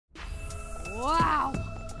Wow!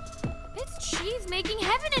 It's cheese making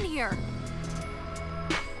heaven in here!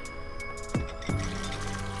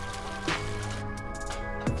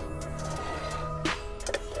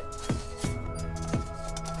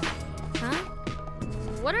 Huh?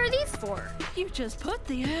 What are these for? You just put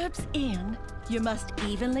the herbs in. You must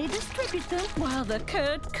evenly distribute them while the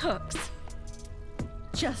curd cooks.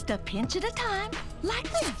 Just a pinch at a time, like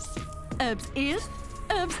this. Herbs in,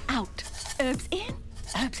 herbs out. Herbs in,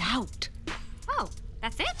 herbs out. Oh,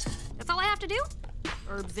 that's it? That's all I have to do?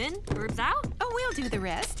 Herbs in, herbs out? Oh, we'll do the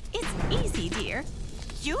rest. It's easy, dear.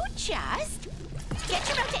 You just get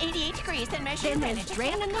your milk to 88 degrees and measure Then your there's minutes.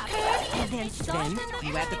 drain in the curd, and then salt Then in the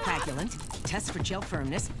you add the coagulant, test for gel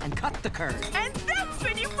firmness, and cut the curd. And that's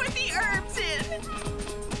when you put the herbs in.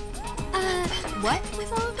 What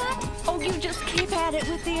with all of that? Oh, you just keep at it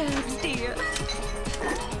with the herbs, dear.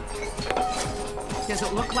 Does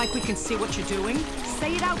it look like we can see what you're doing?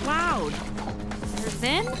 Say it out loud. Herbs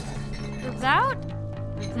in, herbs out,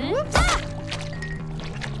 herbs in.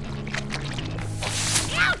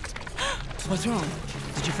 Ah! What's wrong?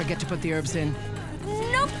 Did you forget to put the herbs in?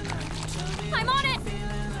 Nope! I'm on it!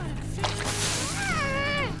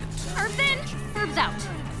 Herbs in, herbs out.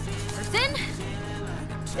 Herbs in.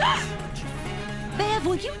 Bev,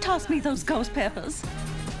 will you toss me those ghost peppers?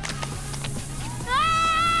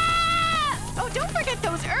 Ah! Oh, don't forget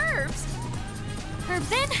those herbs.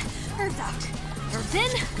 Herbs in, herbs out. Herbs in.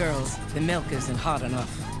 Girls, the milk isn't hot enough.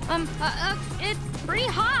 It's pretty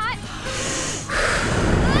hot.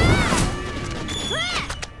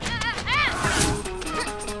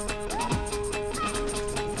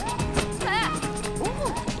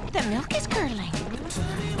 Ooh, the milk is curdling.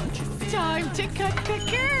 Time to cut the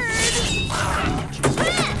curd.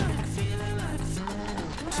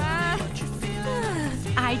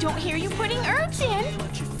 I don't hear you putting herbs in.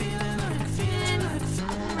 In,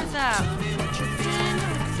 herbs out. In,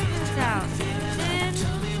 herbs out. In,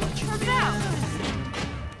 herbs out.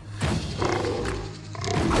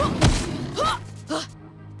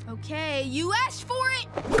 Okay, you asked for it.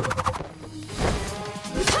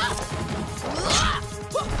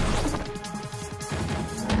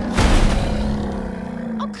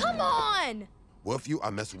 Oh, come on! Well, if you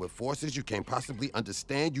are messing with forces you can't possibly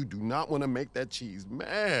understand, you do not want to make that cheese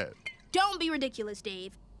mad. Don't be ridiculous,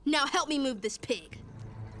 Dave. Now help me move this pig.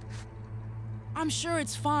 I'm sure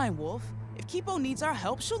it's fine, Wolf. If Kipo needs our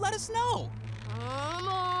help, she'll let us know. Come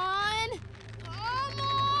on! Come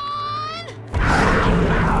on!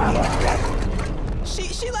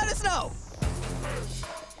 She let us know.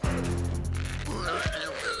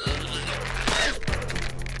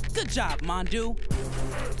 Good job, Mondu.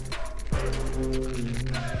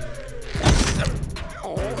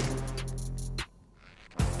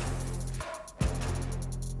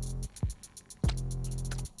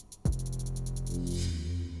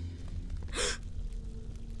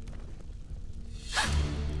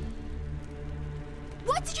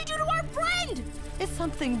 What did you do to our friend? Is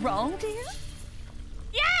something wrong, dear?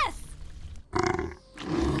 Yes!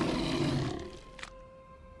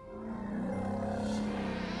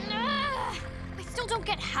 I still don't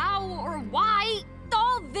get how or why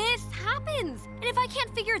all this happens. And if I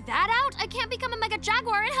can't figure that out, I can't become a Mega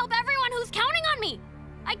Jaguar and help everyone who's counting on me.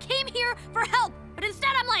 I came here for help, but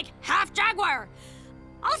instead I'm like half Jaguar.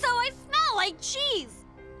 Also, I smell like cheese.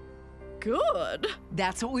 Good.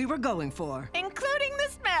 That's what we were going for. Including the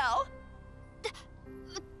smell.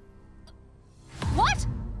 What?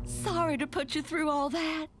 Sorry to put you through all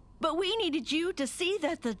that, but we needed you to see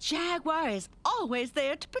that the Jaguar is always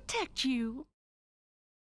there to protect you.